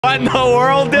What in the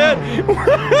world, dude?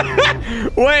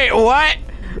 Wait, what?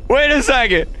 Wait a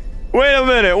second. Wait a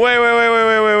minute. Wait. What?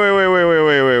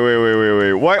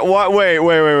 Wait.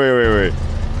 Wait a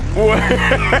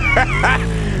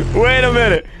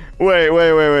minute. Wait.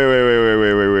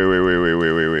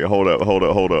 Hold up.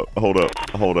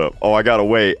 Oh, I gotta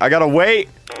wait.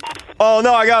 Oh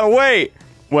no, I gotta wait.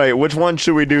 Wait, which one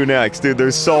should we do next, dude?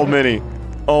 There's so many.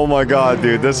 Oh my god,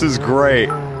 dude, this is great.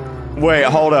 Wait,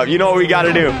 hold up. You know what we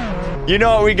gotta do? You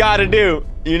know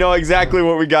exactly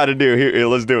what we gotta do. Here,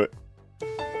 let's do it.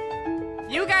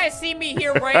 You guys see me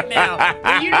here right now,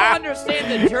 but you don't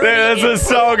understand the journey. Dude, this is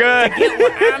so good. To get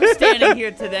where I'm standing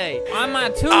here today on my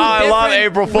two I love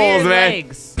April Fools, man.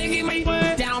 legs.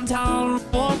 Downtown,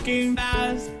 walking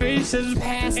fast, faces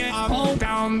past, hold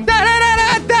down.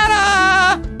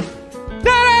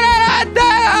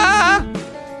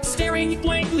 Staring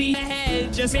blankly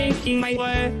ahead, just making my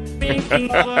way through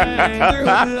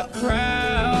the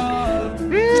crowd.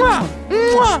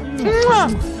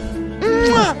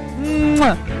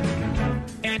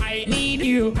 And I need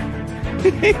you.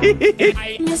 And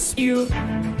I miss you.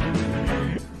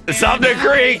 It's up to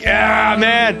Kreek. Yeah,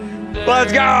 man.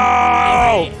 Let's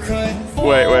go.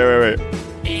 Wait. What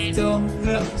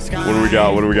do we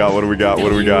got?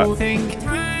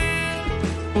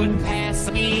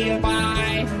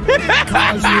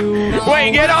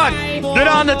 Wait, get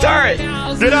on the turret.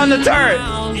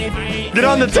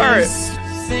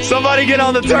 Somebody get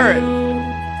on the turret.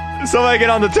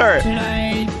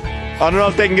 I don't know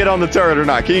if they can get on the turret or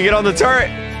not. Can you get on the turret?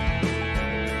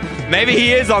 Maybe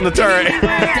he is on the turret.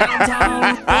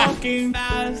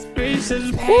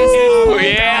 Ooh,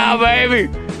 yeah, baby.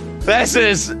 This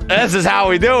is how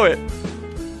we do it.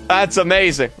 That's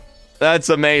amazing.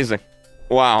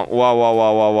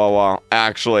 Wow.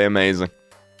 Actually amazing.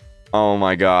 Oh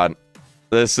my god.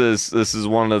 This is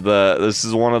one of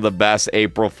the best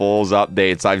April Fool's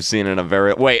updates I've seen in a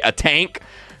very... Wait, a tank?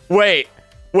 Wait.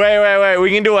 We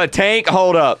can do a tank?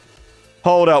 Hold up.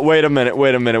 Wait a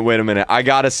minute. I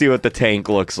gotta see what the tank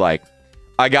looks like.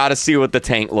 Dude. I gotta see what the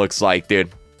tank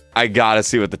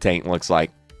looks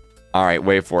like. All right,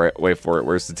 wait for it.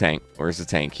 Where's the tank?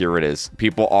 Here it is.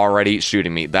 People already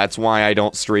shooting me. That's why I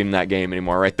don't stream that game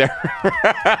anymore. Right there.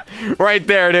 Right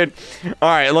there, dude. All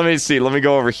right, let me see. Let me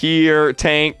go over here.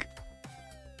 Tank.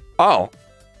 Oh.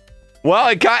 Well,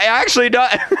 it actually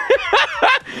does.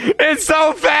 It's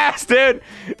so fast, dude.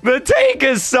 The tank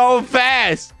is so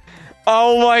fast.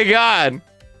 Oh my god.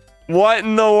 What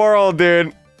in the world,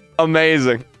 dude?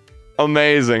 Amazing.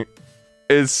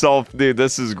 It's so... Dude,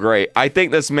 this is great. I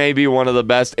think this may be one of the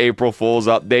best April Fool's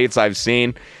updates I've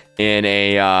seen in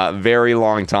a very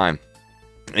long time.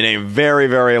 In a very,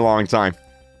 very long time.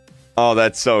 Oh,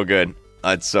 that's so good.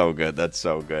 Let's look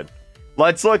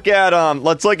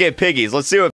at piggies. Let's see what